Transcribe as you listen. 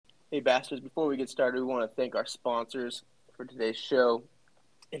Hey, Bastards, before we get started, we want to thank our sponsors for today's show.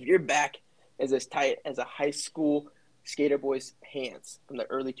 If your back is as tight as a high school skater boy's pants from the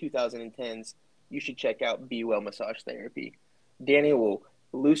early 2010s, you should check out Be Well Massage Therapy. Danny will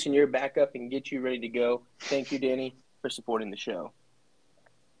loosen your back up and get you ready to go. Thank you, Danny, for supporting the show.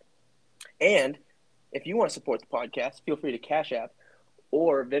 And if you want to support the podcast, feel free to Cash App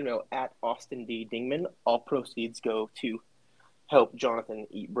or Venmo at Austin D. Dingman. All proceeds go to help Jonathan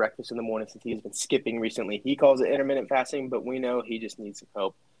eat breakfast in the morning since he's been skipping recently. He calls it intermittent fasting, but we know he just needs some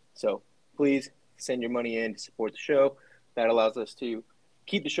help. So please send your money in to support the show. That allows us to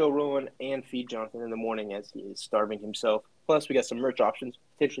keep the show rolling and feed Jonathan in the morning as he is starving himself. Plus, we got some merch options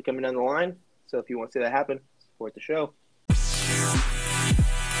potentially coming down the line. So if you want to see that happen, support the show.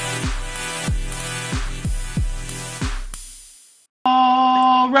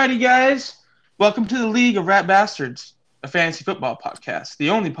 Alrighty, guys. Welcome to the League of Rat Bastards, a fantasy football podcast,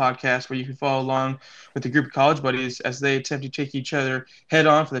 the only podcast where you can follow along with a group of college buddies as they attempt to take each other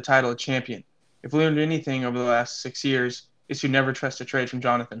head-on for the title of champion. If we learned anything over the last 6 years, it's to never trust a trade from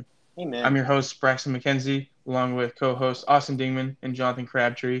Jonathan. Amen. I'm your host, Braxton McKenzie, along with co-host Austin Dingman and Jonathan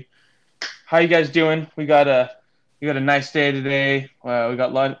Crabtree. How you guys doing? We got a nice day today. We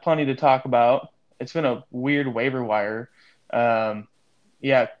got plenty to talk about. It's been a weird waiver wire. Some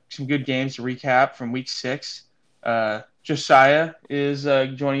good games to recap from week 6. Josiah is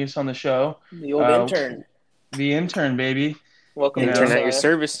joining us on the show. The old intern. The intern, baby. Welcome, intern Josiah. at your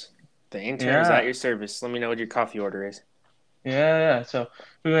service. The intern is at your service. Let me know what your coffee order is. Yeah. So,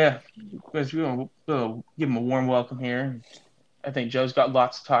 we're going to give him a warm welcome here. I think Joe's got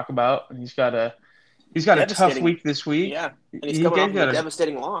lots to talk about, and he's got a tough week this week. Yeah, and he's coming off of a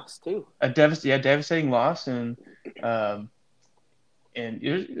devastating loss too. Devastating loss, and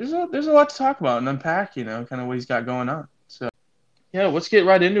there's a lot to talk about and unpack. Kind of what he's got going on. So, let's get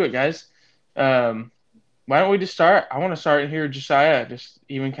right into it, guys. Why don't we just start? I want to start here, Josiah. Just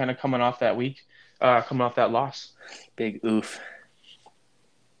even kind of coming off that week, coming off that loss. Big oof.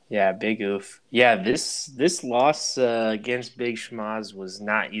 Yeah, big oof. Yeah, this loss against Big Schmaz was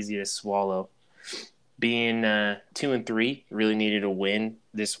not easy to swallow. Being 2-3, really needed a win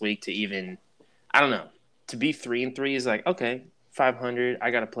this week to even, I don't know, to be 3-3 is like, okay, 500,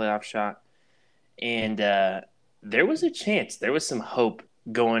 I got a playoff shot. And there was a chance. There was some hope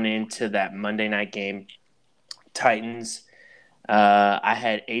going into that Monday night game. Titans. I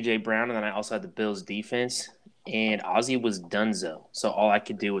had A.J. Brown, and then I also had the Bills defense. And Ozzie was donezo. So all I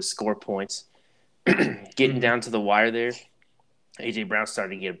could do was score points. Getting down to the wire there, A.J. Brown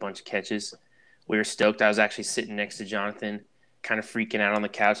started to get a bunch of catches. We were stoked. I was actually sitting next to Jonathan, kind of freaking out on the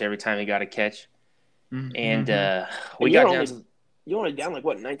couch every time he got a catch. And we got down. You only down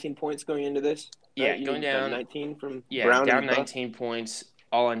 19 points going into this? Yeah, going down 19 from Brown. Down 19 points.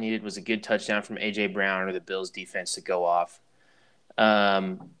 All I needed was a good touchdown from A.J. Brown or the Bills defense to go off.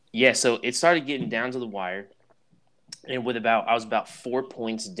 So it started getting down to the wire. And I was about 4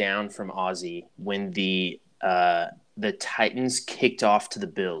 points down from Ozzie when the Titans kicked off to the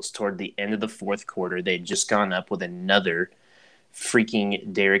Bills toward the end of the fourth quarter. They'd just gone up with another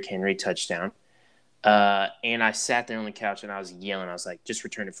freaking Derrick Henry touchdown. And I sat there on the couch and I was yelling. I was like, just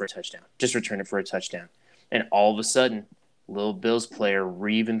return it for a touchdown. Just return it for a touchdown. And all of a sudden, little Bills player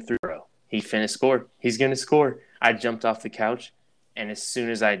reaving through. He finished score. He's going to score. I jumped off the couch, and as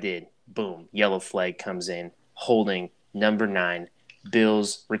soon as I did, boom, yellow flag comes in, holding number 9,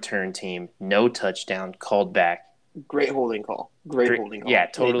 Bills return team, no touchdown, called back. Great holding call. Great holding call. Yeah,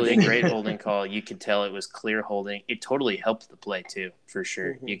 totally great holding call. You could tell it was clear holding. It totally helped the play too, for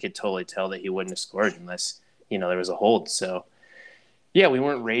sure. You could totally tell that he wouldn't have scored unless, there was a hold. So, yeah, we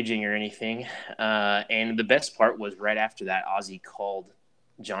weren't raging or anything. And the best part was right after that, Ozzie called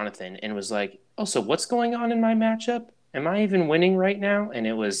Jonathan and was like, oh, so what's going on in my matchup? Am I even winning right now? And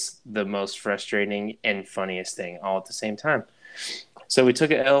it was the most frustrating and funniest thing all at the same time. So we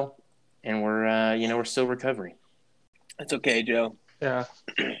took an L, and we're still recovering. That's okay, Joe. Yeah.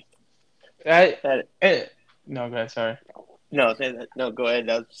 No, go ahead. Sorry. No, go ahead.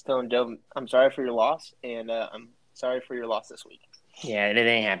 I was just telling Joe, I'm sorry for your loss, and I'm sorry for your loss this week. Yeah, it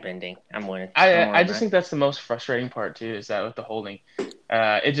ain't happening. I'm winning. I just think that's the most frustrating part too, is that with the holding,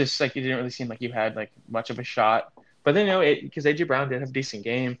 it just it didn't really seem like you had much of a shot. But then because A.J. Brown did have a decent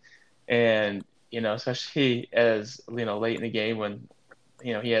game, and especially as late in the game when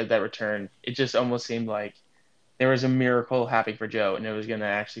he had that return, it just almost seemed like there was a miracle happening for Joe, and it was going to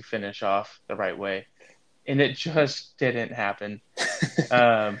actually finish off the right way, and it just didn't happen.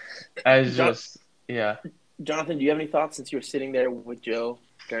 Jonathan, do you have any thoughts since you were sitting there with Joe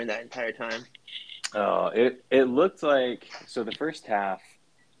during that entire time? It looked like – so the first half,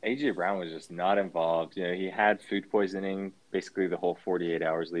 AJ Brown was just not involved. He had food poisoning basically the whole 48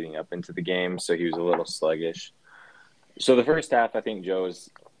 hours leading up into the game, so he was a little sluggish. So the first half, I think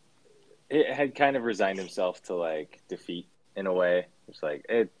it had kind of resigned himself to like defeat in a way. It's like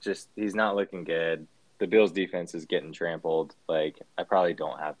he's not looking good. The Bills defense is getting trampled. Like, I probably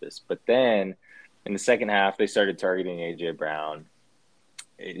don't have this. But then in the second half, they started targeting AJ Brown.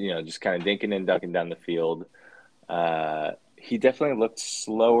 Just kind of dinking and dunking down the field. He definitely looked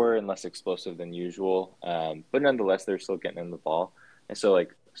slower and less explosive than usual. But nonetheless, they're still getting him the ball. And so,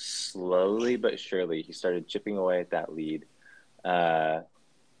 like, slowly but surely, he started chipping away at that lead. And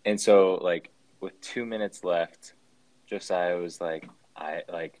so, like, with 2 minutes left, Josiah was like,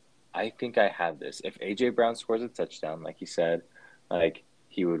 I think I have this. If AJ Brown scores a touchdown, like he said, like,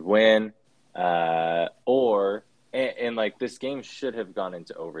 he would win. Like, this game should have gone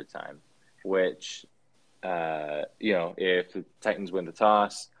into overtime, which, if the Titans win the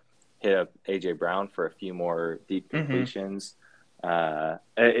toss, hit up AJ Brown for a few more deep completions,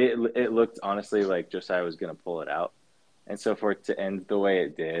 it looked honestly like Josiah was going to pull it out. And so for it to end the way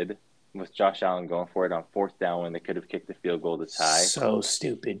it did, with Josh Allen going for it on fourth down when they could have kicked the field goal to tie. So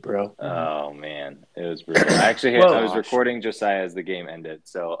stupid, bro. Oh, man. It was brutal. I was recording Josiah as the game ended,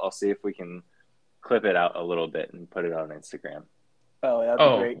 so I'll see if we can clip it out a little bit and put it on Instagram. Oh, that'd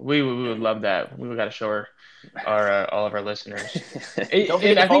be great. We would love that. We got to show our all of our listeners. Don't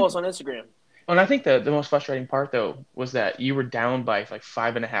forget to follow us on Instagram. And I think the most frustrating part, though, was that you were down by like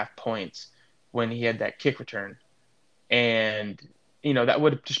 5.5 points when he had that kick return. And, that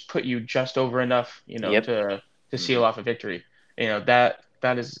would have just put you just over enough, to seal off a victory. That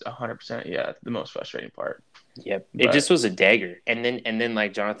is 100%, the most frustrating part. Yep. It just was a dagger. And then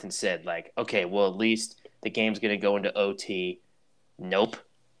like Jonathan said, like, okay, well, at least the game's going to go into OT. Nope.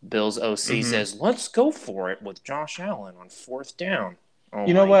 Bills OC says, let's go for it with Josh Allen on fourth down. Oh,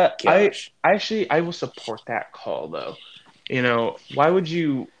 you know what? Gosh. I will support that call, though. Why would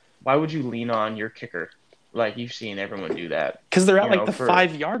you lean on your kicker? Like, you've seen everyone do that. Because they're at like the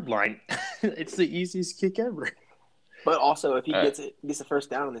 5-yard line. It's the easiest kick ever. But also, if he gets the first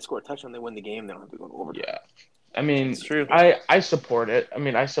down and they score a touchdown, they win the game. They don't have to go to overtime. Yeah, I mean, it's true. I support it. I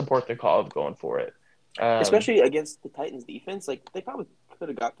mean, I support the call of going for it, especially against the Titans' defense. Like, they probably could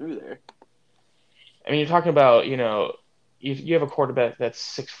have got through there. I mean, you're talking about you have a quarterback that's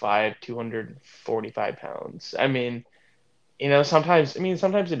 6'5", 245 pounds. I mean, sometimes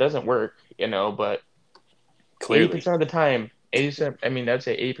it doesn't work. But clearly 80% of the time, 80%. I mean, I'd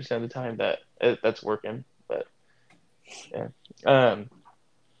say 80% of the time that's working. But yeah,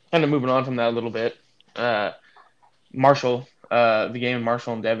 kind of moving on from that a little bit. Marshall, the game of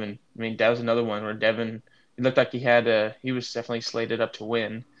Marshall and Devin. I mean, that was another one where Devin, it looked like he was definitely slated up to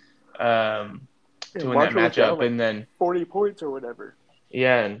win. To win that matchup, like, and then 40 points or whatever.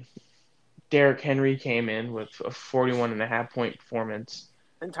 Yeah, and Derrick Henry came in with a 41.5-point performance.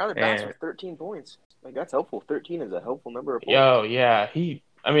 And Tyler Bass with 13 points. Like, that's helpful. 13 is a helpful number of points. Oh yeah, but it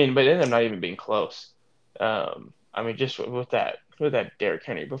ended up not even being close. Just with that Derrick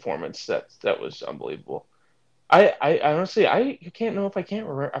Henry performance, that was unbelievable. I honestly can't know if I can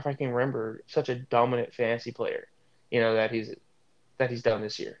remember such a dominant fantasy player, that he's done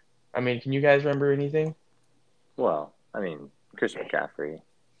this year. I mean, can you guys remember anything? Well, Chris McCaffrey,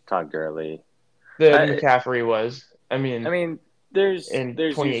 Todd Gurley. McCaffrey was. There's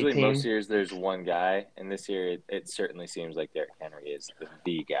usually most years there's one guy, and this year it certainly seems like Derrick Henry is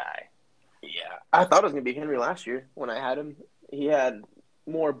the guy. Yeah, I thought it was gonna be Henry last year when I had him. He had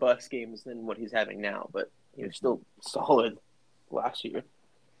more bust games than what he's having now, but he was still solid last year.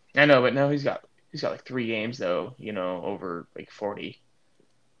 I know, but now he's got like 3 games though, over like 40.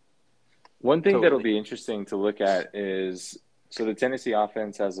 One thing that'll be interesting to look at is, so the Tennessee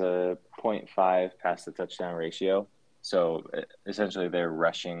offense has a 0.5 pass to touchdown ratio. So essentially they're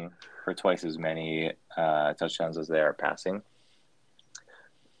rushing for twice as many touchdowns as they are passing.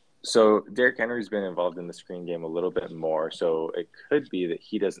 So Derrick Henry's been involved in the screen game a little bit more. So it could be that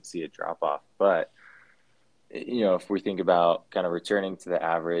he doesn't see a drop off. But, if we think about kind of returning to the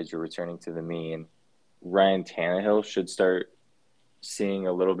average or returning to the mean, Ryan Tannehill should start seeing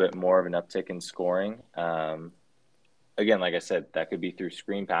a little bit more of an uptick in scoring. Again, like I said, that could be through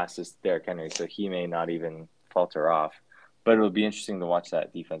screen passes to Derrick Henry, so he may not even falter off. But it'll be interesting to watch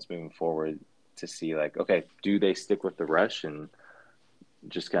that defense moving forward to see, like, okay, do they stick with the rush and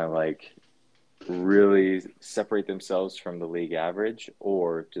just kind of like really separate themselves from the league average,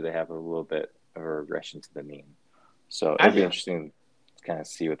 or do they have a little bit of a regression to the mean? So it'll be interesting to kind of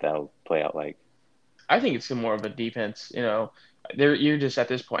see what that'll play out like. I think it's more of a defense, you're just at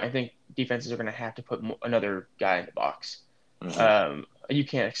this point. I think defenses are going to have to put another guy in the box. you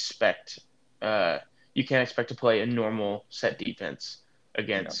can't expect to play a normal set defense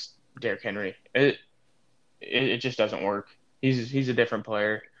against Derrick Henry. It just doesn't work. He's a different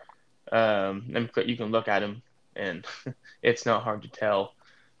player. And you can look at him, and it's not hard to tell.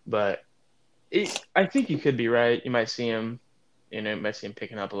 But I think you could be right. You might see him,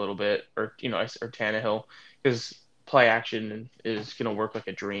 picking up a little bit, or Tannehill, because play action is going to work like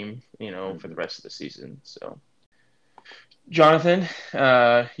a dream, for the rest of the season. So, Jonathan,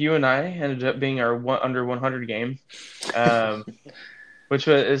 you and I ended up being our under 100 game, which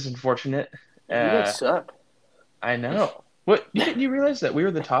is unfortunate. You guys suck. I know. What you realize that we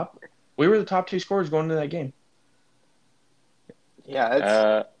were the top two scorers going into that game?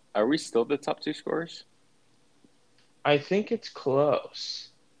 Yeah, are we still the top two scorers? I think it's close.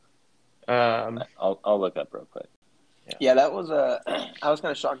 I'll look up real quick. Yeah, that was I was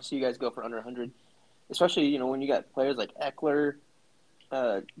kind of shocked to see you guys go for under 100, especially when you got players like Eckler,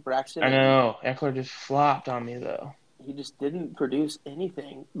 Braxton. I know Eckler just flopped on me though. He just didn't produce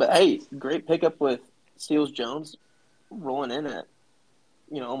anything. But hey, great pickup with Seals Jones rolling in at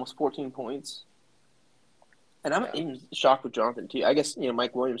almost 14 points. And I'm even shocked with Jonathan too. I guess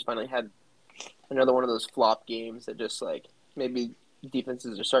Mike Williams finally had another one of those flop games that just like maybe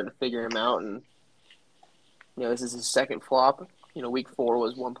defenses are starting to figure him out, and this is his second flop. Week 4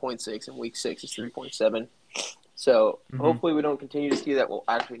 was 1.6 and week 6 is 3.7. So hopefully we don't continue to see that. Well,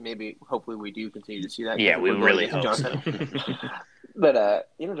 actually, hopefully we do continue to see that. Yeah, we really hope so. But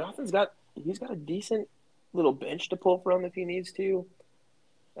Jonathan's got a decent little bench to pull from if he needs to.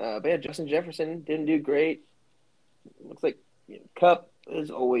 But yeah, Justin Jefferson didn't do great. Looks like Cup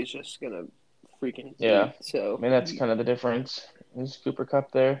is always just gonna freaking eat, so I mean that's kind of the difference. There's Cooper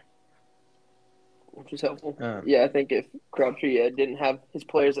Cup there, which is helpful. I think if Crabtree didn't have his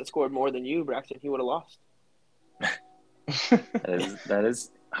players that scored more than you, Braxton, he would have lost. that is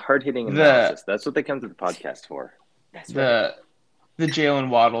hard hitting analysis. That's what they come to the podcast for. That's right. The Jalen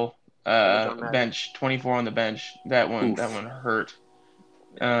Waddle bench, 24 on the bench. That one hurt.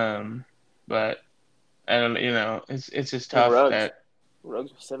 But I don't. It's just tough.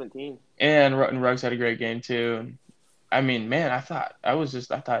 Ruggs was 17. And Ruggs had a great game too. I mean, man, I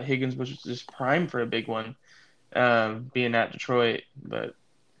thought Higgins was just primed for a big one, being at Detroit. But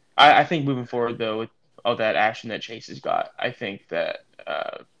I think moving forward though, with all that action that Chase has got, I think that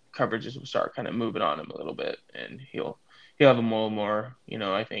coverages will start kind of moving on him a little bit, and he'll have a more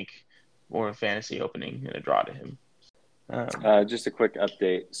I think more of a fantasy opening and a draw to him. Just a quick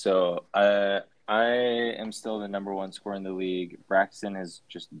update. So I am still the number 1 scorer in the league. Braxton has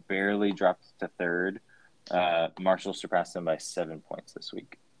just barely dropped to 3rd. Marshall surpassed him by 7 points this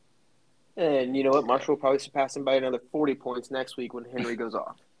week. And you know what? Marshall will probably surpass him by another 40 points next week when Henry goes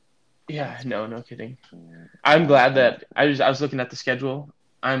off. Yeah, no kidding. I'm glad that I was looking at the schedule.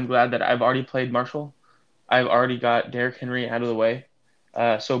 I'm glad that I've already played Marshall. I've already got Derrick Henry out of the way.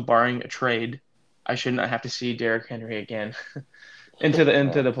 So barring a trade, I should not have to see Derrick Henry again into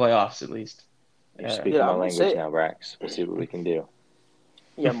the playoffs at least. You're speaking my language now, Brax. We'll see what we can do.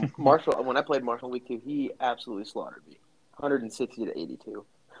 Yeah, Marshall. When I played Marshall week 2, he absolutely slaughtered me, 160 to 82.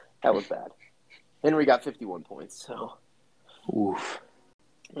 That was bad. Henry got 51 points. So, oof.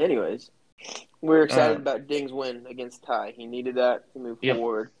 Anyways, we're excited about Ding's win against Ty. He needed that to move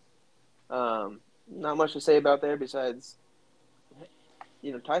forward. Not much to say about there besides,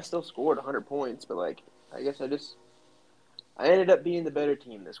 Ty still scored 100 points, but I guess I ended up being the better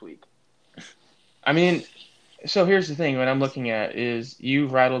team this week. I mean, so here's the thing. What I'm looking at is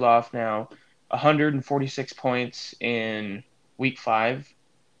you've rattled off now 146 points in week 5,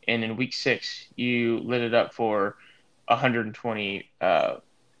 and in week 6 you lit it up for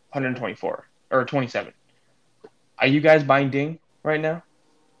 124 or 27. Are you guys buying Ding right now?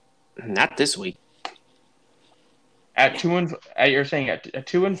 Not this week. At 2 you're saying at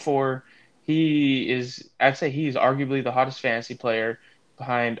 2 and 4, I'd say he's arguably the hottest fantasy player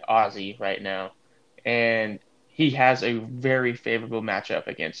behind Ozzy right now, and he has a very favorable matchup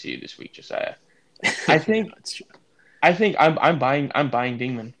against you this week, Josiah. I think I'm buying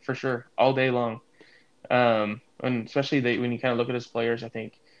Dingman for sure all day long. And especially when you kind of look at his players, I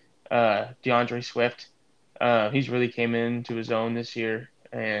think DeAndre Swift, he's really came into his own this year,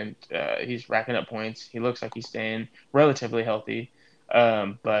 and he's racking up points. He looks like he's staying relatively healthy,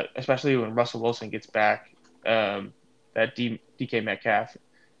 but especially when Russell Wilson gets back, that DK Metcalf,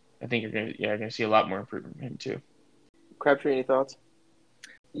 I think you're gonna see a lot more improvement from him too. Crabtree, any thoughts?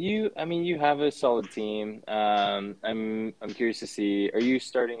 You have a solid team. I'm curious to see. Are you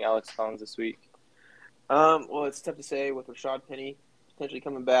starting Alex Collins this week? Well, it's tough to say with Rashad Penny potentially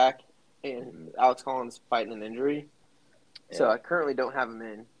coming back and Alex Collins fighting an injury. So I currently don't have him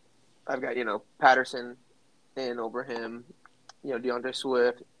in. I've got, Patterson in over him, DeAndre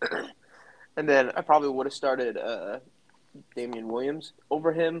Swift. And then I probably would have started Damian Williams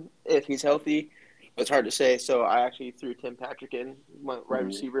over him if he's healthy. It's hard to say. So I actually threw Tim Patrick in, my right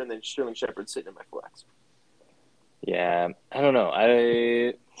receiver, and then Sterling Shepard sitting in my flex. Yeah, I don't know.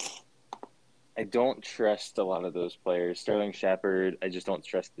 I don't trust a lot of those players. Sterling Shepard, I just don't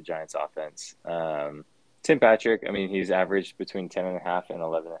trust the Giants' offense. Tim Patrick, I mean, he's averaged between 10.5 and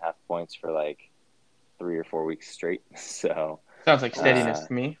 11.5 points for like 3 or 4 weeks straight. So Sounds like steadiness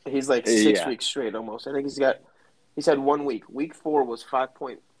to me. He's like 6 weeks straight almost. I think he's had 1 week. Week 4 was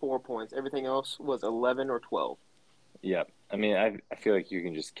 5.4 points. Everything else was 11 or 12. Yep. I mean, I feel like you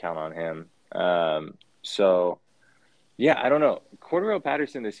can just count on him. So, yeah, I don't know. Cordero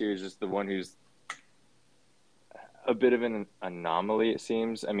Patterson this year is just the one who's a bit of an anomaly, it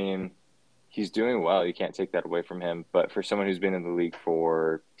seems. I mean, he's doing well. You can't take that away from him. But for someone who's been in the league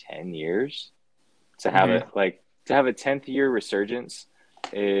for 10 years, to have a 10th year resurgence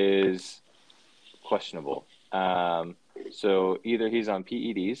is questionable. So either he's on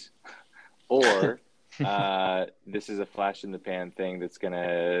PEDs or this is a flash in the pan thing that's going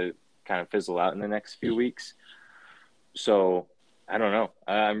to kind of fizzle out in the next few weeks. So I don't know.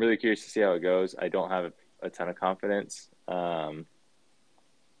 I'm really curious to see how it goes. I don't have a ton of confidence.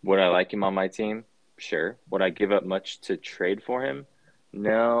 Would I like him on my team? Sure. Would I give up much to trade for him?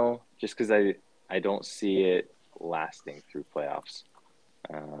 No, just because I don't see it lasting through playoffs.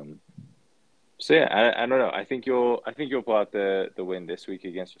 So yeah, I don't know. I think you'll pull out the win this week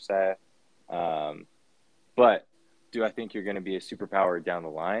against Josiah. But do I think you're going to be a superpower down the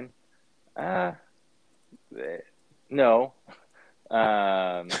line? No.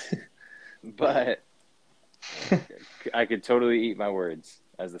 But I could totally eat my words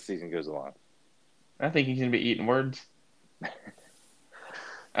as the season goes along. I think he's going to be eating words.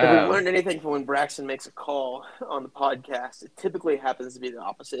 If we've learned anything from when Braxton makes a call on the podcast, it typically happens to be the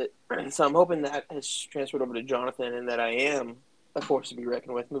opposite. So I'm hoping that has transferred over to Jonathan and that I am a force to be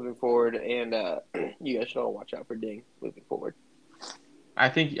reckoned with moving forward. And you guys should all watch out for Ding moving forward. I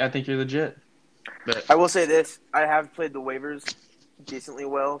think you're legit. But I will say this. I have played the waivers decently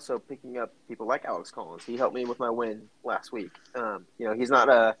well, so picking up people like Alex Collins, he helped me with my win last week. He's not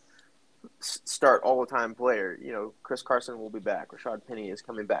a start all the time player. Chris Carson will be back. Rashad Penny is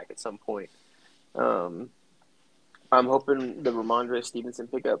coming back at some point. I'm hoping the Ramondre Stevenson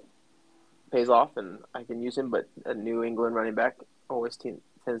pickup pays off and I can use him, but a New England running back always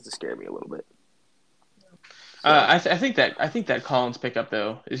tends to scare me a little bit. So, I think that Collins pickup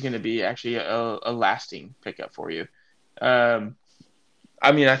though is going to be actually a lasting pickup for you.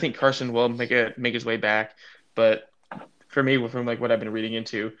 I mean, I think Carson will make his way back, but for me, from like what I've been reading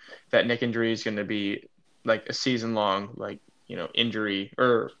into, that neck injury is going to be like a season long, injury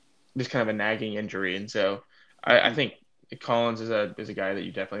or just kind of a nagging injury, and so I think Collins is a guy that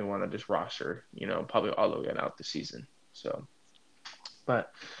you definitely want to just roster, probably all the way out the season. So,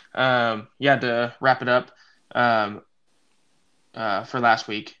 but to wrap it up, for last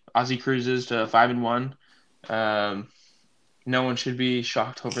week, Ozzie cruises to 5-1. No one should be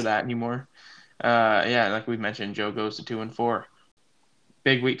shocked over that anymore. Like we mentioned, Joe goes to 2-4.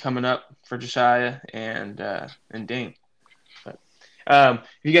 Big week coming up for Josiah and Ding. But if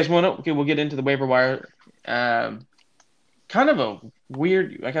you guys want to, we'll get into the waiver wire. Kind of a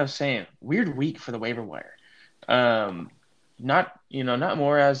weird, like I was saying, weird week for the waiver wire. Not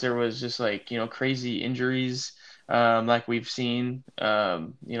more as there was just crazy injuries like we've seen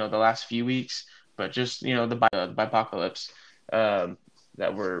the last few weeks, but just the Byepocalypse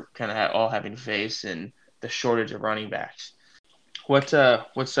that we're kind of all having to face and the shortage of running backs. What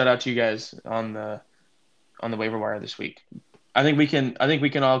stood out to you guys on the waiver wire this week? I think we can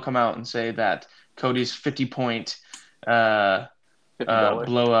all come out and say that Cody's 50-point $50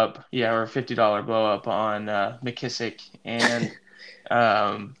 blow up, or $50 blow up on McKissick and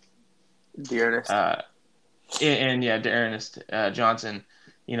Dearnest. Dearnest Johnson,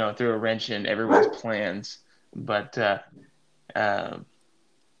 threw a wrench in everyone's plans. But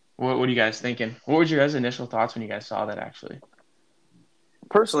what are you guys thinking? What were your guys' initial thoughts when you guys saw that actually?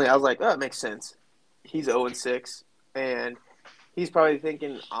 Personally, I was like, oh, it makes sense. He's 0-6, and he's probably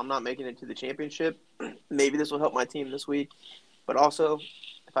thinking, I'm not making it to the championship. Maybe this will help my team this week. But also,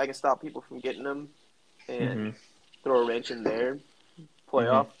 if I can stop people from getting them and throw a wrench in their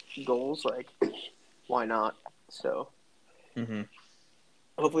playoff goals, why not? So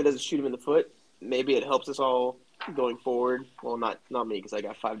hopefully it doesn't shoot him in the foot. Maybe it helps us all going forward. Well, not me because I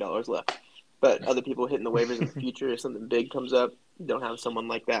got $5 left. But other people hitting the waivers in the future, if something big comes up, don't have someone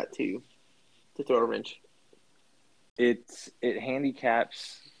like that to throw a wrench. it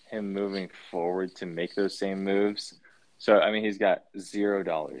handicaps him moving forward to make those same moves. So I mean, he's got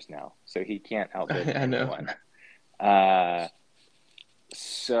 $0 now, so he can't outbid I know. anyone.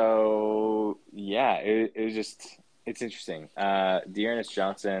 So yeah, it was just it's interesting. Dearness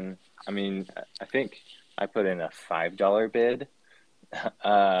Johnson. I mean, I think I put in a $5 bid,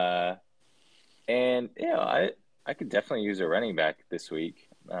 and I could definitely use a running back this week.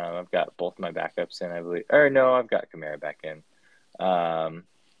 I've got both my backups in, I believe. Or no, I've got Kamara back in.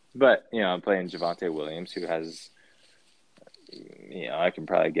 But I'm playing Javonte Williams, who has, I can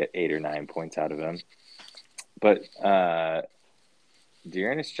probably get 8 or 9 points out of him. But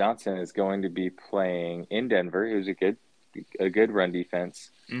Dearness Johnson is going to be playing in Denver, who's a good run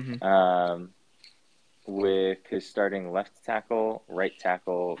defense, with his starting left tackle, right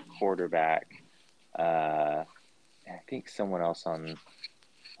tackle, quarterback, and I think someone else on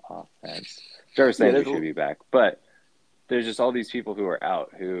offense. Jarvis Landry should be back, but there's just all these people who are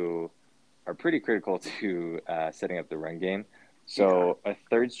out who are pretty critical to setting up the run game. So a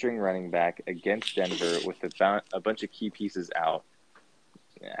third string running back against Denver with a bunch of key pieces out.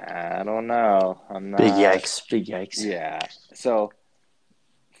 I don't know. I'm not. Big yikes. Yeah. So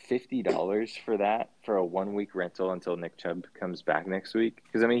 $50 for that for a 1 week rental until Nick Chubb comes back next week.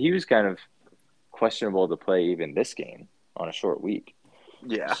 Because I mean, he was kind of questionable to play even this game on a short week.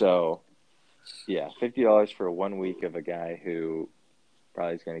 Yeah. So yeah, $50 for 1 week of a guy who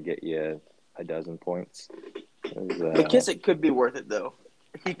probably is going to get you a dozen points. McKissick could be worth it though.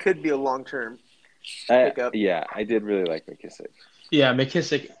 He could be a long-term pickup. Yeah, I did really like McKissick. Yeah,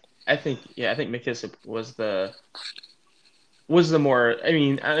 McKissick. I think McKissick was the more. I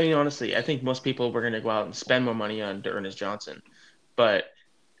mean, honestly, I think most people were going to go out and spend more money on Dearness Johnson, but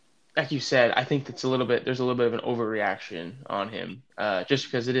like you said, I think there's a little bit of an overreaction on him, just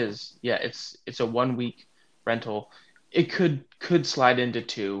because it is. Yeah, it's a 1 week rental. It could slide into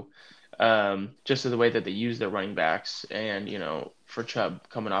 2, just the way that they use their running backs, and for Chubb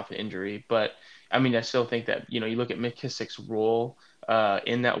coming off an injury. But I mean, I still think that you look at McKissick's role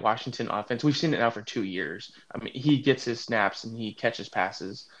in that Washington offense. We've seen it now for 2 years. I mean, he gets his snaps and he catches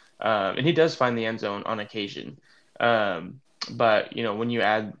passes, and he does find the end zone on occasion. But when you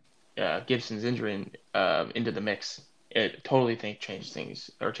add Gibson's injury into the mix, it totally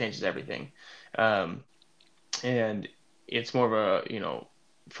changes everything. And it's more of a,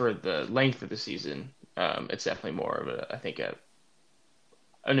 for the length of the season, it's definitely more of a, I think,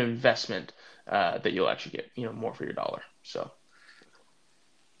 an investment that you'll actually get, more for your dollar. So.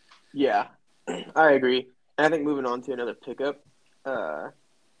 Yeah, I agree. And I think moving on to another pickup,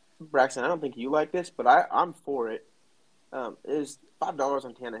 Braxton, I don't think you like this, but I'm for it. Is $5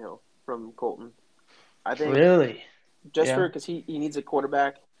 on Tannehill from Colton. I think really because he needs a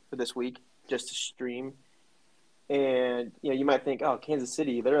quarterback for this week just to stream, and you might think, oh, Kansas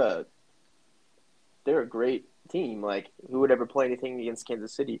City, they're a great team. Like, who would ever play anything against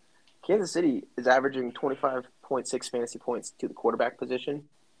Kansas City? Kansas City is averaging 25.6 fantasy points to the quarterback position.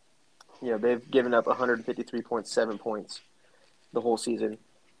 They've given up 153.7 points the whole season,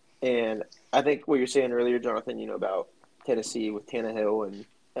 and I think what you're saying earlier, Jonathan, about Tennessee with Tannehill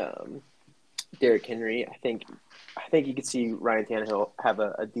and Derrick Henry. I think you could see Ryan Tannehill have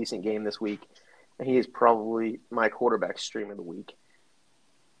a decent game this week, and he is probably my quarterback stream of the week,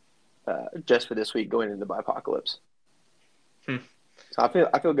 just for this week going into Byepocalypse. So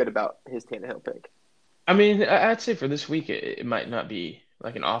I feel good about his Tannehill pick. I mean, I'd say for this week it might not be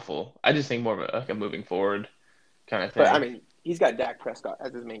like an awful. I just think more of a moving forward kind of thing. But I mean, he's got Dak Prescott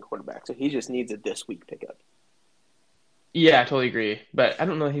as his main quarterback, so he just needs a this week pickup. Yeah, I totally agree. But I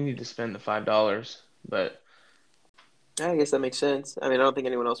don't know if he needs to spend the $5. But I guess that makes sense. I mean, I don't think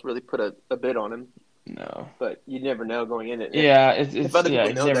anyone else really put a bid on him. No. But you never know going in it. Yeah, if other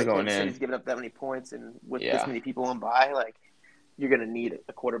people know that going Kansas in. City's giving up that many points and with this many people on bye, like, you're going to need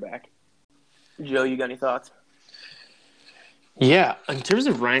a quarterback. Joe, you got any thoughts? Yeah, in terms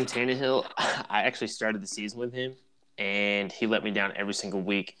of Ryan Tannehill, I actually started the season with him, and he let me down every single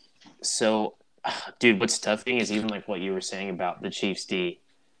week. So, dude, what's tough thing is even like what you were saying about the Chiefs D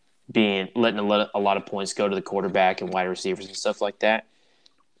letting a lot of points go to the quarterback and wide receivers and stuff like that.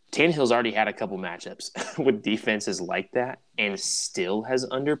 Tannehill's already had a couple matchups with defenses like that and still has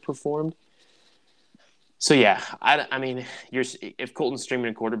underperformed. So, yeah, I mean, if Colton's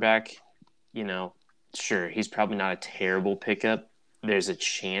streaming a quarterback, sure, he's probably not a terrible pickup. There's a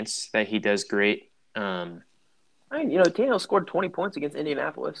chance that he does great. Tannehill scored 20 points against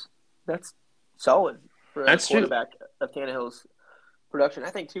Indianapolis. That's solid for a quarterback of Tannehill's production. I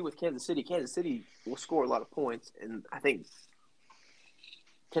think, too, with Kansas City will score a lot of points, and I think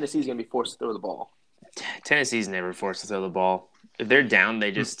Tennessee's going to be forced to throw the ball. Tennessee's never forced to throw the ball. If they're down,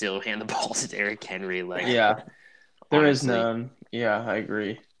 they just still hand the ball to Derrick Henry. Like, Yeah, there is honestly. none. Yeah, I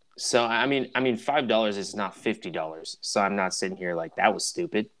agree. So I mean, $5 is not $50. So I'm not sitting here like that was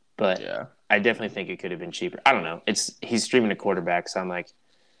stupid, but Yeah. I definitely think it could have been cheaper. I don't know. He's streaming a quarterback, so I'm like,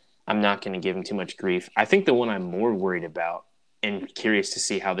 I'm not going to give him too much grief. I think the one I'm more worried about and curious to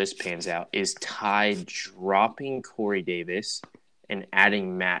see how this pans out is Ty dropping Corey Davis and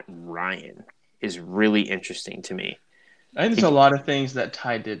adding Matt Ryan is really interesting to me. I think there's a lot of things that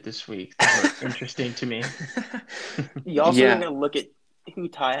Ty did this week that were interesting to me. You also Yeah. need to look at who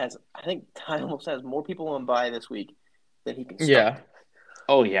Ty has. I think Ty almost has more people on bye this week than he can start. Yeah.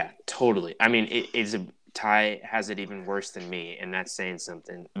 Oh yeah, totally. I mean, Ty has it even worse than me, and that's saying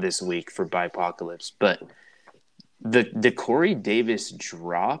something this week for Byepocalypse. But the Corey Davis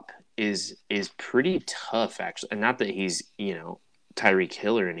drop is pretty tough, actually. And not that he's Tyreek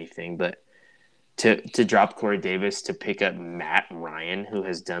Hill or anything, but to drop Corey Davis to pick up Matt Ryan, who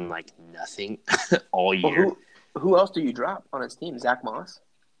has done like nothing all year. Well, who else do you drop on his team? Zach Moss,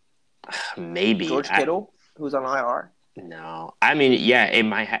 Maybe George Kittle, who's on IR. No, I mean, yeah,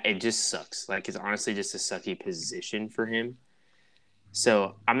 it just sucks. Like, it's honestly just a sucky position for him.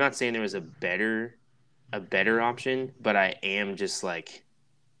 So I'm not saying there was a better option, but I am just like,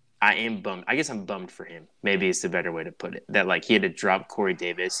 I am bummed. I guess I'm bummed for him. Maybe it's the better way to put it. That like he had to drop Corey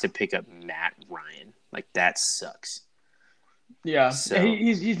Davis to pick up Matt Ryan. Like that sucks. Yeah. So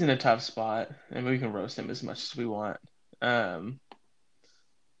He's in a tough spot, and we can roast him as much as we want.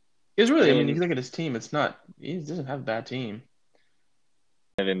 Because really, I mean, if you look at his team, he doesn't have a bad team.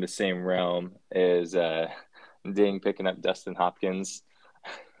 In the same realm is Ding picking up Dustin Hopkins,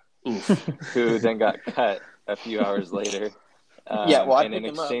 who then got cut a few hours later. And in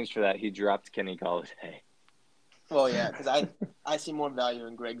exchange for that, he dropped Kenny Golladay. Well, yeah, because I see more value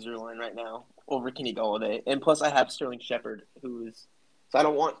in Greg Zuerlein right now over Kenny Golladay, and plus I have Sterling Shepard, so I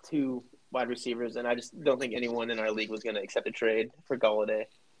don't want two wide receivers, and I just don't think anyone in our league was going to accept a trade for Golladay.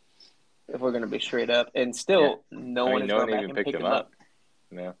 If we're going to be straight up, and still no one has gone back and picked him up.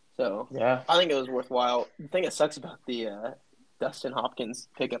 Yeah. So Yeah, I think it was worthwhile. The thing that sucks about the Dustin Hopkins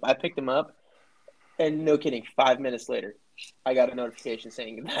pickup, I picked him up, and no kidding, 5 minutes later, I got a notification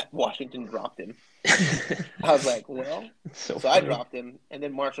saying that Washington dropped him. I was like, well, so I dropped him, and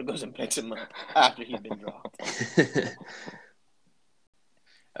then Marshall goes and picks him up after he'd been dropped.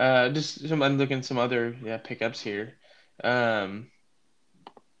 I'm looking at some other pickups here. I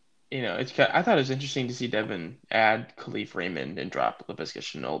thought it was interesting to see Devin add Khalif Raymond and drop Laviska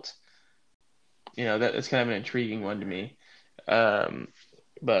Shenault. That's kind of an intriguing one to me.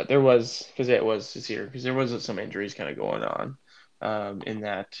 But there was some injuries kind of going on in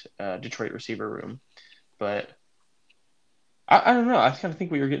that Detroit receiver room. But I don't know. I kind of think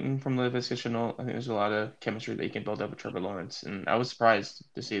we were getting from Laviska Shenault. I think there's a lot of chemistry that you can build up with Trevor Lawrence, and I was surprised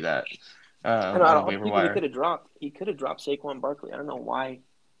to see that on the waiver wire. He could have dropped Saquon Barkley. I don't know why.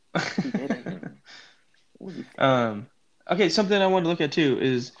 Okay, something I wanted to look at too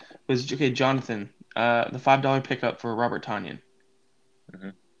was Jonathan, the $5 pickup for Robert Tonyan. Mm-hmm.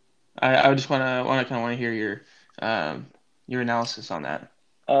 I just want to hear your analysis on that.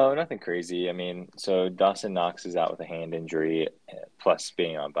 Oh, nothing crazy. I mean, so Dawson Knox is out with a hand injury, plus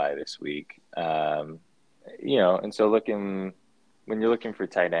being on bye this week. And so when you're looking for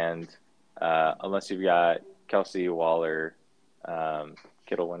tight end, unless you've got Kelsey, Waller,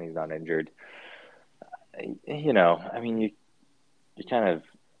 Kittle when he's not injured, I mean, you're kind of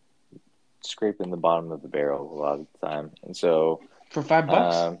scraping the bottom of the barrel a lot of the time. And so for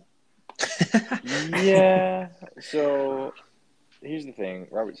 $5? Yeah. So here's the thing.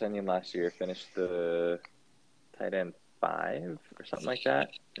 Robert Tonyan last year finished the tight end 5 or something like that.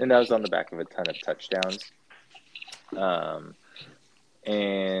 And that was on the back of a ton of touchdowns.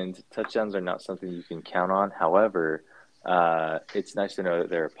 And touchdowns are not something you can count on. However, it's nice to know that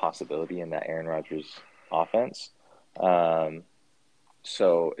they're a possibility in that Aaron Rodgers offense.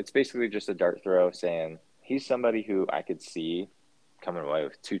 So it's basically just a dart throw saying he's somebody who I could see coming away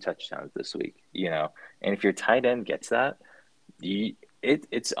with 2 touchdowns this week, And if your tight end gets that,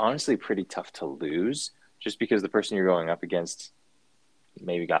 it's honestly pretty tough to lose just because the person you're going up against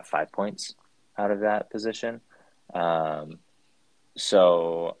maybe got 5 points out of that position.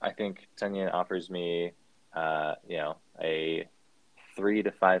 So I think Tonyan offers me, a 3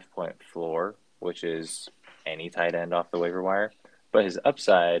 to 5 point floor, which is any tight end off the waiver wire. But his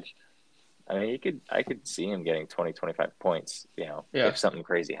upside, I mean, I could see him getting 20, 25 points, if something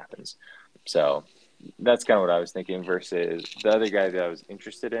crazy happens. So that's kind of what I was thinking versus the other guy that I was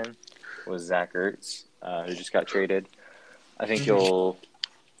interested in was Zach Ertz, who just got traded. I think he'll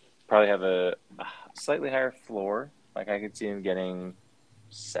probably have a slightly higher floor. Like I could see him getting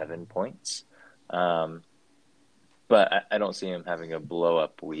 7 points. But I don't see him having a blow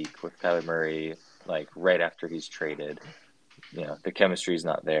up week with Kyler Murray, like right after he's traded. The chemistry's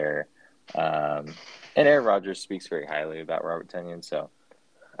not there. And Aaron Rodgers speaks very highly about Robert Tonyan. So,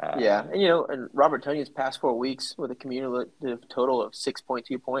 Yeah, and Robert Tonyan's past 4 weeks with a cumulative total of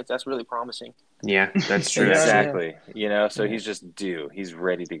 6.2 points. That's really promising. Yeah, that's true. Exactly. So he's just due. He's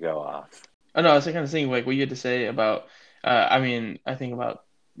ready to go off. Oh no, it's the kind of thing like what you had to say about. I think about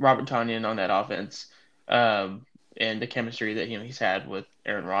Robert Tonyan on that offense, and the chemistry that he's had with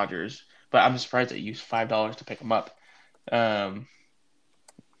Aaron Rodgers. But I'm surprised that you used $5 to pick him up.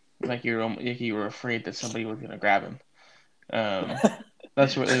 Like you were afraid that somebody was going to grab him.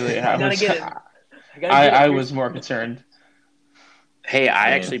 That's really I was more concerned. Hey,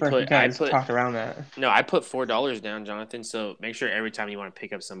 I talked around that. No, I put $4 down, Jonathan. So make sure every time you want to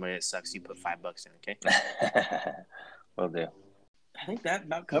pick up somebody that sucks, you put $5 down. Okay. Will do. I think that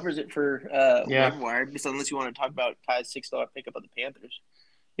about covers it for waiver wire, just unless you want to talk about Ty's $6 pickup of the Panthers.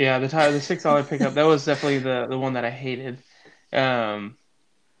 Yeah, the $6 pickup, that was definitely the one that I hated. Probably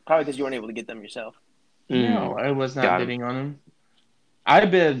because you weren't able to get them yourself. No, I was not bidding on him. I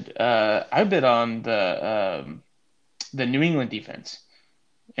bid on the New England defense,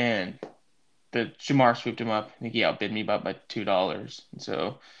 and the Jamar swooped him up. I think he outbid me by $2.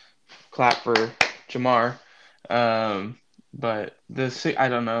 So clap for Jamar. But I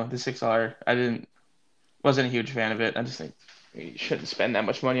don't know, the $6. Wasn't a huge fan of it. I just think you shouldn't spend that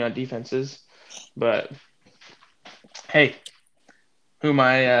much money on defenses. But hey, who am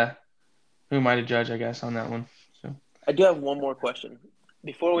I to judge, I guess, on that one? So I do have one more question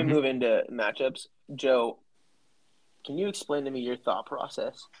before we move into matchups. Joe, can you explain to me your thought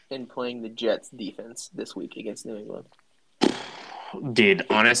process in playing the Jets defense this week against New England? Dude,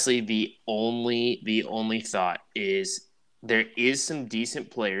 honestly, the only thought is there is some decent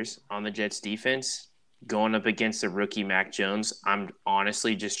players on the Jets defense going up against the rookie Mac Jones. I'm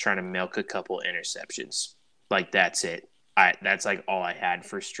honestly just trying to milk a couple interceptions. Like that's it. That's like all I had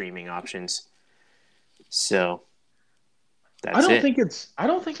for streaming options. So I don't think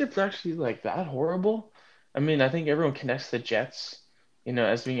it's actually like that horrible. I mean, I think everyone connects the Jets,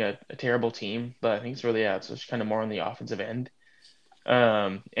 as being a terrible team, but I think it's just kind of more on the offensive end.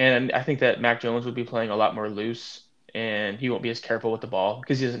 And I think that Mac Jones would be playing a lot more loose, and he won't be as careful with the ball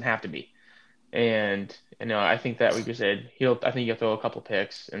because he doesn't have to be. And I think that we just said he'll throw a couple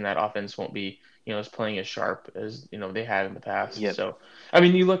picks, and that offense won't be as playing as sharp as they had in the past. Yep. So I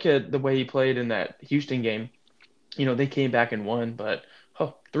mean, you look at the way he played in that Houston game. They came back and won, but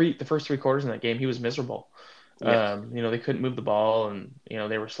the first 3 quarters in that game he was miserable. Yep. They couldn't move the ball, and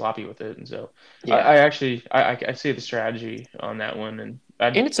they were sloppy with it, and so I see the strategy on that one, and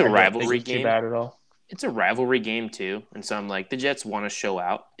it's a rivalry game. Too bad at all. It's a rivalry game too, and so I'm like, the Jets want to show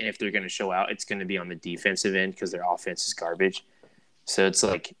out, and if they're going to show out, it's going to be on the defensive end because their offense is garbage. So it's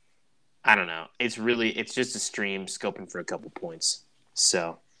like, I don't know. It's just a stream scoping for a couple points.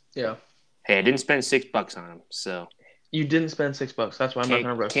 So yeah. Hey, I didn't spend $6 on him, so you didn't spend $6. That's why I'm not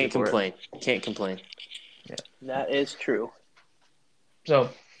going to roast you for it. Can't complain. Yeah, that is true. So,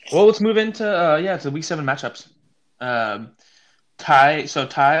 let's move into to the Week 7 matchups.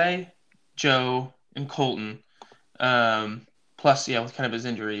 Ty, Joe, and Colton, plus with kind of his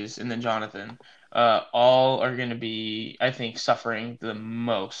injuries, and then Jonathan, all are going to be, I think, suffering the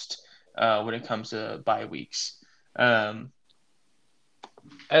most when it comes to bye weeks.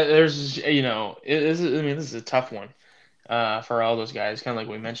 There's, this is a tough one for all those guys. Kind of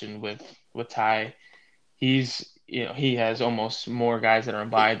like we mentioned with Ty, he's, he has almost more guys that are on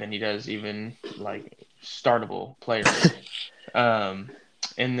bye than he does even like startable players.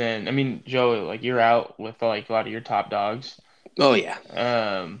 And then, I mean, Joe, like you're out with like a lot of your top dogs. Oh yeah.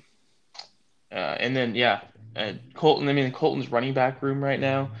 And then Colton. Colton's running back room right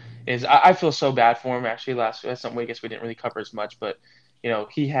now is. I feel so bad for him actually. That's something I guess we didn't really cover as much, but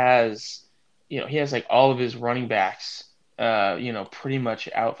he has like all of his running backs, pretty much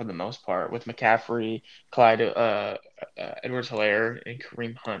out for the most part with McCaffrey, Clyde, Edwards-Helaire, and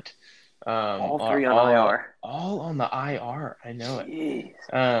Kareem Hunt. All three on IR. All on the IR. I know it. Jeez.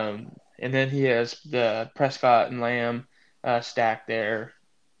 And then he has the Prescott and Lamb stacked there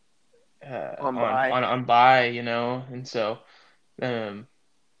on bye, and so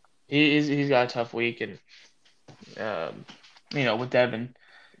he's got a tough week, and with Devin.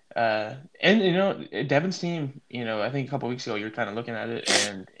 And Devin's team, I think a couple weeks ago you were kind of looking at it,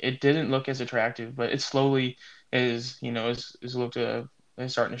 and it didn't look as attractive, but it slowly is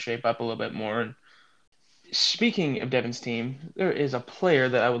starting to shape up a little bit more. And speaking of Devin's team, there is a player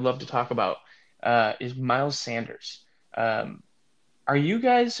that I would love to talk about is Miles Sanders. Are you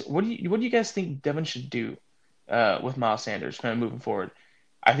guys? What do you guys think Devin should do with Miles Sanders kind of moving forward?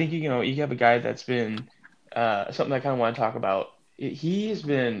 I think you have a guy that's been something I kind of want to talk about. He's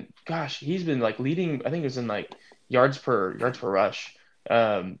been like leading. I think it's in like yards per rush.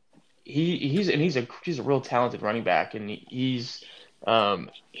 Um, he's a real talented running back, and he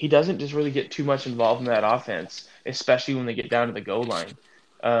doesn't just really get too much involved in that offense, especially when they get down to the goal line.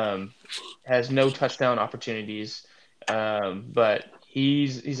 Um, has no touchdown opportunities, but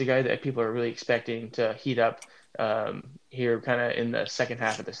he's a guy that people are really expecting to heat up here, kind of in the second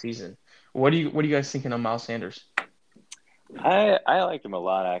half of the season. What are you guys thinking on Miles Sanders? I like him a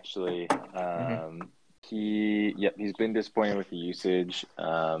lot actually. Hmm. He's been disappointing with the usage.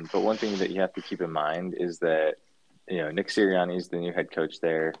 But one thing that you have to keep in mind is that Nick Sirianni is the new head coach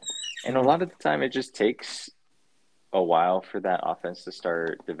there, and a lot of the time it just takes a while for that offense to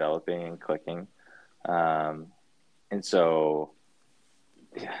start developing and clicking. And so,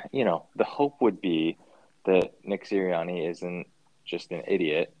 the hope would be that Nick Sirianni isn't just an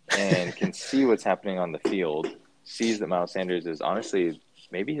idiot and can see what's happening on the field, sees that Miles Sanders is honestly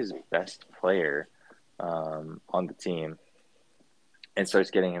maybe his best player on the team, and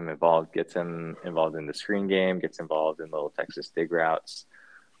starts getting him involved, gets him involved in the screen game, gets involved in little Texas dig routes.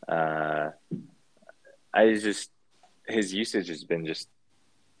 Uh, his usage has been just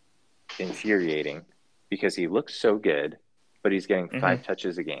infuriating because he looks so good, but he's getting 5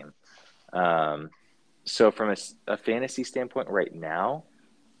 touches a game. So from a fantasy standpoint right now,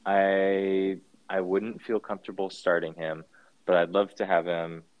 I wouldn't feel comfortable starting him, but I'd love to have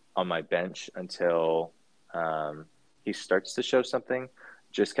him on my bench until he starts to show something,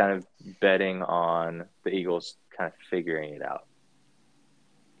 just kind of betting on the Eagles kind of figuring it out.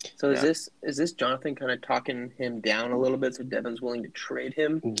 So is this Jonathan kind of talking him down a little bit so Devin's willing to trade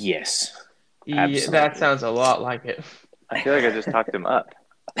him? Yes. Yeah, that sounds a lot like it. I feel like I just talked him up.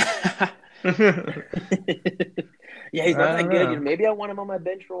 Yeah, he's not I that don't good. know. Maybe I want him on my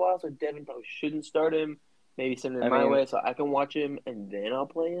bench for a while, so Devin probably shouldn't start him. Maybe send him my way so I can watch him, and then I'll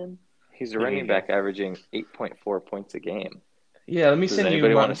play him. He's a running back averaging 8.4 points a game. Yeah, let me Does send you.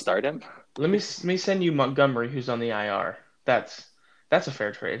 anybody want to start him? Let me send you Montgomery, who's on the IR. That's a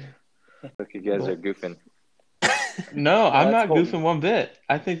fair trade. Look, you guys are goofing. No, I'm that's not Colton. goofing one bit.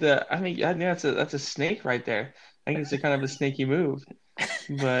 I think that's a snake right there. I think it's a kind of a snaky move.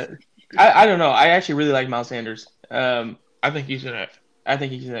 But I don't know. I actually really like Miles Sanders. I think he's gonna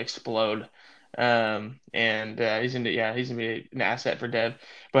explode. And he's gonna be an asset for Dev.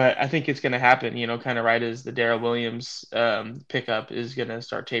 But I think it's gonna happen, kind of right as the Darrell Williams pickup is gonna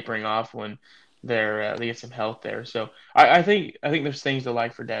start tapering off when they get some health there. So I think there's things to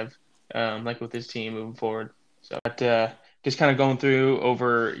like for Dev, like with his team moving forward. So, but just kind of going through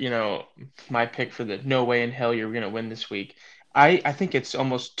over, my pick for the no way in hell you're gonna win this week. I think it's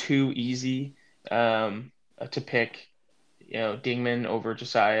almost too easy to pick, Dingman over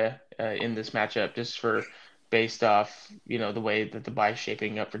Josiah in this matchup, just for based off, the way that the bye's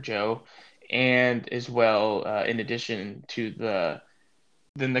shaping up for Joe, and as well, in addition to the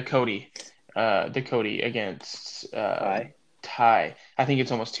Cody against Ty. I think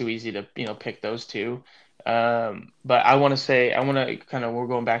it's almost too easy to pick those two. But I want to kind of, we're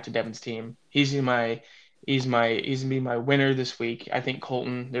going back to Devin's team. He's gonna be my winner this week. I think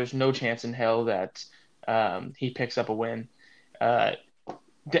Colton, there's no chance in hell that he picks up a win. Uh,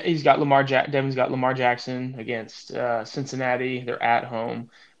 Devin's got Lamar Jackson against Cincinnati. They're at home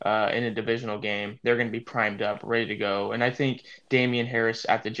in a divisional game. They're going to be primed up, ready to go. And I think Damian Harris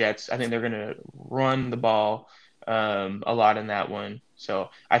at the Jets, I think they're going to run the ball a lot in that one. So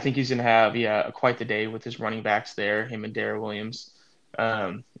I think he's going to have quite the day with his running backs there, him and Darrell Williams.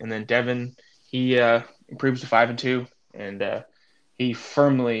 And then Devin, he improves to 5-2, and he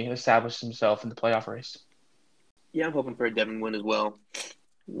firmly established himself in the playoff race. Yeah, I'm hoping for a Devin win as well.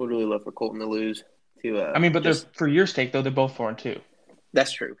 Would really love for Colton to lose. But they're, for your stake though, they're both 4-2.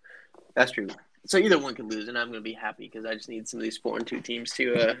 That's true. So either one can lose, and I'm going to be happy because I just need some of these 4-2 teams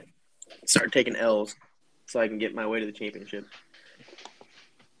to start taking L's so I can get my way to the championship.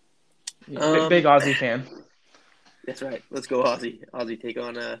 Big Aussie fan. That's right. Let's go Aussie. Aussie, take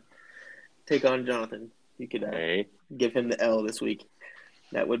on Jonathan. You could give him the L this week.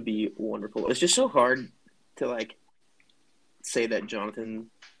 That would be wonderful. It's just so hard to say that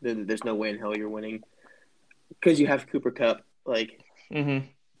Jonathan, there's no way in hell you're winning because you have Cooper Kupp.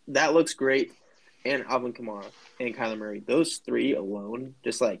 That looks great, and Alvin Kamara and Kyler Murray. Those three alone,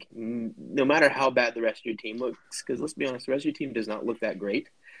 just no matter how bad the rest of your team looks, because let's be honest, the rest of your team does not look that great.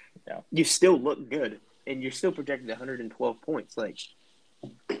 Yeah. You still look good, and you're still projected 112 points.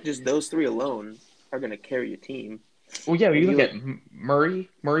 just those three alone are going to carry your team. Well, yeah, And you look at Murray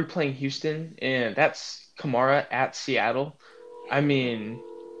playing Houston, and that's Kamara at Seattle. I mean,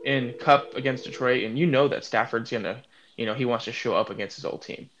 in Cup against Detroit, and you know that Stafford's gonna, he wants to show up against his old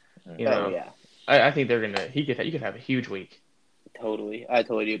team. You Oh know, yeah, I think they're gonna. You could have a huge week. totally. I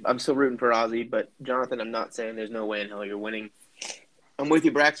totally do. I'm still rooting for Ozzy, but Jonathan, I'm not saying there's no way in hell you're winning. I'm with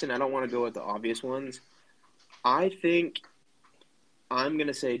you, Braxton. I don't want to go with the obvious ones. I think I'm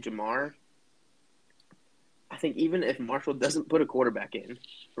gonna say Jamar. I think even if Marshall doesn't put a quarterback in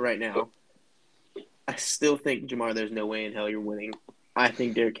right now, I still think Jamar, there's no way in hell you're winning. I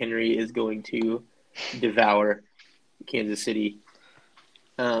think Derrick Henry is going to devour Kansas City.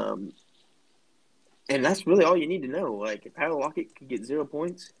 And that's really all you need to know. Like, if Tyler Lockett could get 0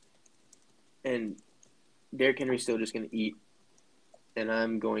 points, and Derrick Henry's still just going to eat, and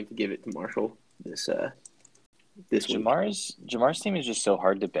I'm going to give it to Marshall this week. Jamar's team is just so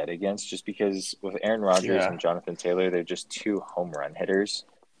hard to bet against, just because with Aaron Rodgers and Jonathan Taylor, they're just two home run hitters,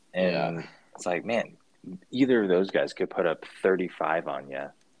 and it's like, man, either of those guys could put up 35 on you.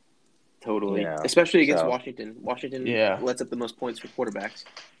 Totally, You know, especially against Washington. Washington Yeah. lets up the most points for quarterbacks.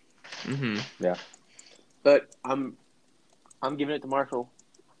 Mm-hmm. Yeah. But I'm giving it to Marshall,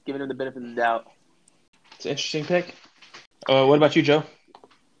 giving him the benefit of the doubt. It's an interesting pick. What about you, Joe?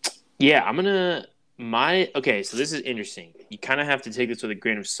 Yeah, okay, so this is interesting. You kind of have to take this with a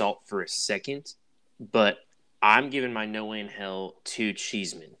grain of salt for a second, but I'm giving my no way in hell to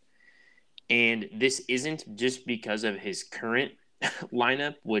Cheeseman. And this isn't just because of his current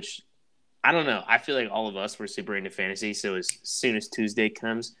lineup, which I don't know. I feel like all of us were super into fantasy, so as soon as Tuesday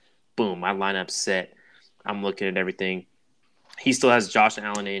comes, boom, my lineup's set. I'm looking at everything. He still has Josh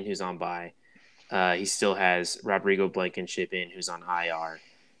Allen in, who's on bye. He still has Rodrigo Blankenship in, who's on IR.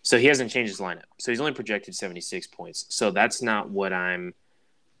 So he hasn't changed his lineup. So he's only projected 76 points. So that's not what I'm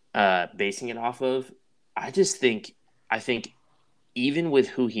basing it off of. I think even with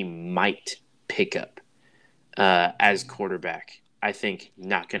who he might pick up as quarterback, I think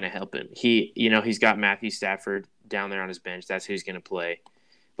not going to help him. He's got Matthew Stafford down there on his bench. That's who he's going to play.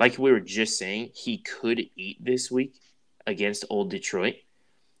 Like we were just saying, he could eat this week against old Detroit.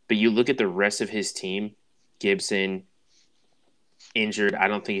 But you look at the rest of his team, Gibson injured. I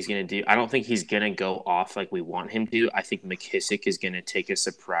don't think he's going to go off like we want him to. I think McKissick is going to take a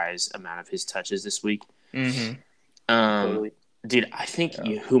surprise amount of his touches this week. Mm-hmm. Totally. Dude, I think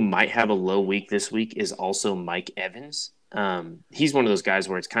who might have a low week this week is also Mike Evans. He's one of those guys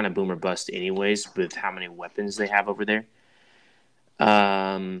where it's kind of boom or bust anyways with how many weapons they have over there.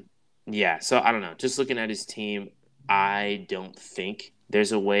 Yeah, so I don't know. Just looking at his team, I don't think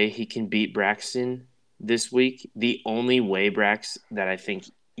there's a way he can beat Braxton this week. The only way, Brax, that I think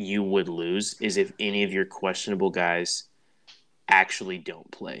you would lose is if any of your questionable guys actually don't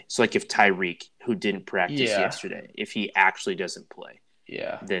play. So like if Tyreek, who didn't practice yesterday, if he actually doesn't play,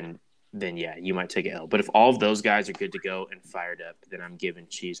 then yeah, you might take a L. But if all of those guys are good to go and fired up, then I'm giving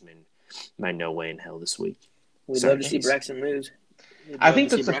Cheeseman my no way in hell this week. We'd love to see Braxton lose. I think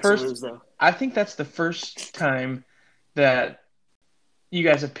that's the first. I think that's the first time that you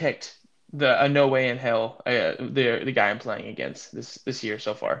guys have picked a no way in hell the guy I'm playing against this year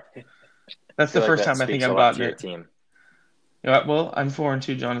so far. That's the first time I think I've gotten it. Team. Yeah, well, I'm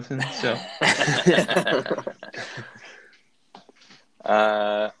 4-2, Jonathan. So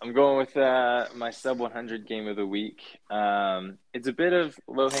I'm going with my sub 100 game of the week. It's a bit of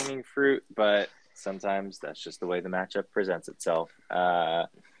low hanging fruit, but sometimes that's just the way the matchup presents itself.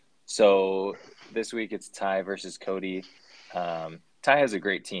 So this week it's Ty versus Cody. Ty has a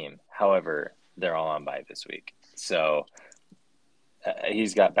great team. However, they're all on bye this week. So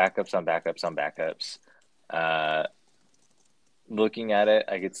he's got backups on backups on backups. Looking at it,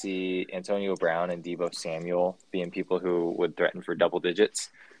 I could see Antonio Brown and Deebo Samuel being people who would threaten for double digits.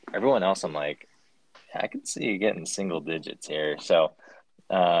 Everyone else, I'm like, I could see you getting single digits here. So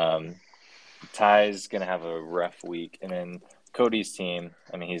Ty's going to have a rough week. And then Cody's team,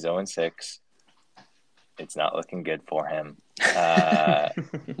 I mean, he's 0-6. It's not looking good for him. No,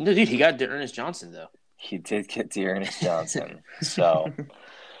 dude, he got Dearness Johnson, though. He did get Dearness Johnson. So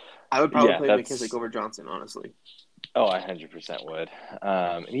I would probably play McKissick over Johnson, honestly. Oh, I 100% would.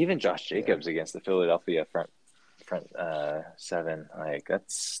 And even Josh Jacobs against the Philadelphia front seven, like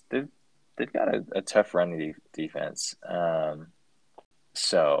they've got a tough run defense.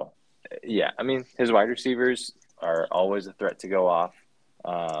 So yeah, I mean his wide receivers are always a threat to go off,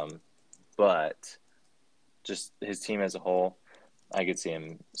 but just his team as a whole, I could see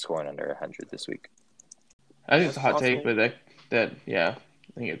him scoring under 100 this week. I think it's a hot take, but that I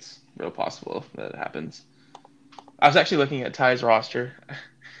think it's real possible that it happens. I was actually looking at Ty's roster,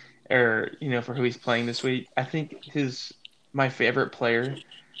 or for who he's playing this week. I think my favorite player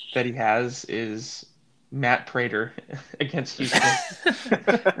that he has is Matt Prater against Houston.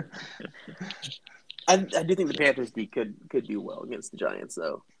 I do think the Panthers D could do well against the Giants,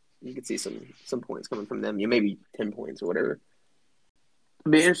 though. You could see some points coming from them. Maybe 10 points or whatever.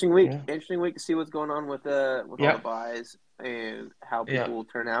 It'll be an interesting week. Yeah. Interesting week to see what's going on with all the buys and how people will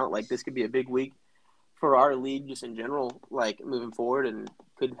turn out. Like, this could be a big week for our league just in general, like, moving forward, and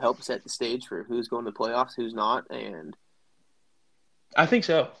could help set the stage for who's going to the playoffs, who's not. And I think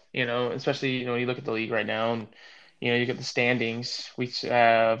so. Especially you look at the league right now, and you get the standings. We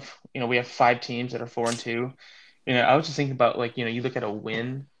have 5 teams that are 4-2. I was just thinking about you look at a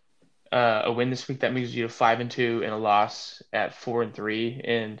win this week, that moves you to 5-2, and a loss at 4-3.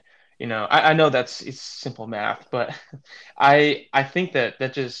 And I know it's simple math, but I think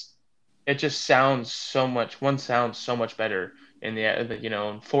that just sounds so much. One sounds so much better in the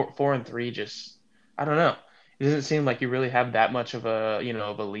 4-3. Just, I don't know. It doesn't seem like you really have that much of a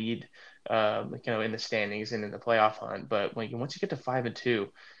lead, in the standings and in the playoff hunt. But once you get to 5-2,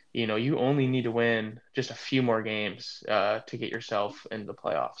 you only need to win just a few more games to get yourself into the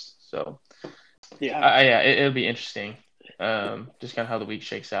playoffs. So it'll be interesting, just kind of how the week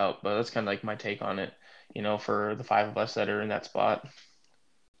shakes out. But that's kind of like my take on it, for the 5 of us that are in that spot.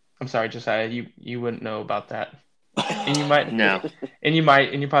 I'm sorry, Josiah, you wouldn't know about that. And you might No. And you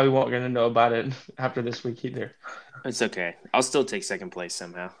probably won't gonna know about it after this week either. It's okay. I'll still take second place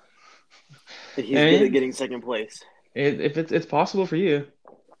somehow. he's good at getting second place. If it's possible for you.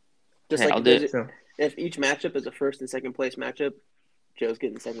 Just I'll do it. If each matchup is a first and second place matchup, Joe's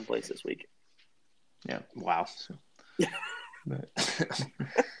getting second place this week. Yeah. Wow. But,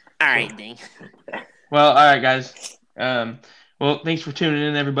 all right, Ding. well, all right, guys. Well, thanks for tuning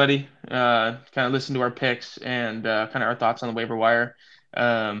in, everybody. Kind of listen to our picks and kind of our thoughts on the waiver wire. It's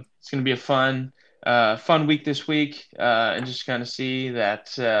going to be a fun week this week, and just kind of see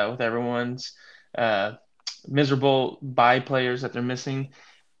that with everyone's miserable buy players that they're missing.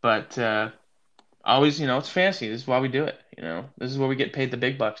 But always, it's fantasy. This is why we do it. This is where we get paid the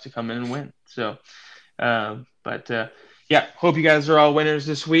big bucks to come in and win. So, hope you guys are all winners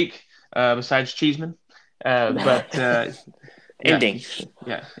this week, besides Cheeseman. Ending.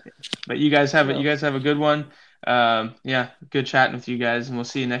 Yeah. But you guys have a good one. Good chatting with you guys, and we'll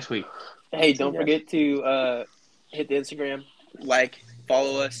see you next week. Hey, don't forget to hit the Instagram,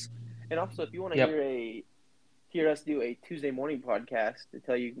 follow us, and also if you want to hear us do a Tuesday morning podcast to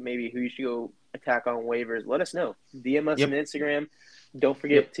tell you maybe who you should go attack on waivers, let us know. DM us on Instagram. Don't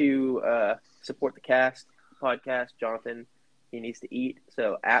forget to support the podcast. Jonathan, he needs to eat.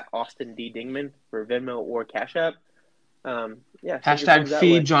 So at Austin D Dingman for Venmo or Cash App. Hashtag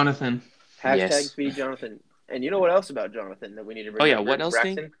feed Jonathan. Hashtag feed Jonathan. And you know what else about Jonathan that we need to bring up? What else?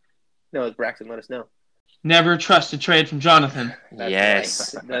 Braxton? No, it's Braxton. Let us know. Never trust a trade from Jonathan.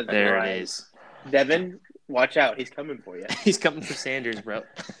 That's there right. It is. Devin, watch out. He's coming for you. He's coming for Sanders, bro.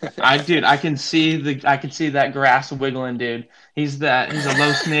 I can see that grass wiggling, dude. He's a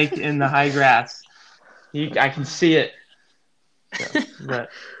low snake in the high grass. I can see it. All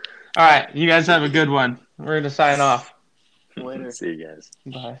right, you guys have a good one. We're gonna sign off. Later. See you guys.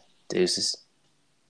 Bye. Deuces.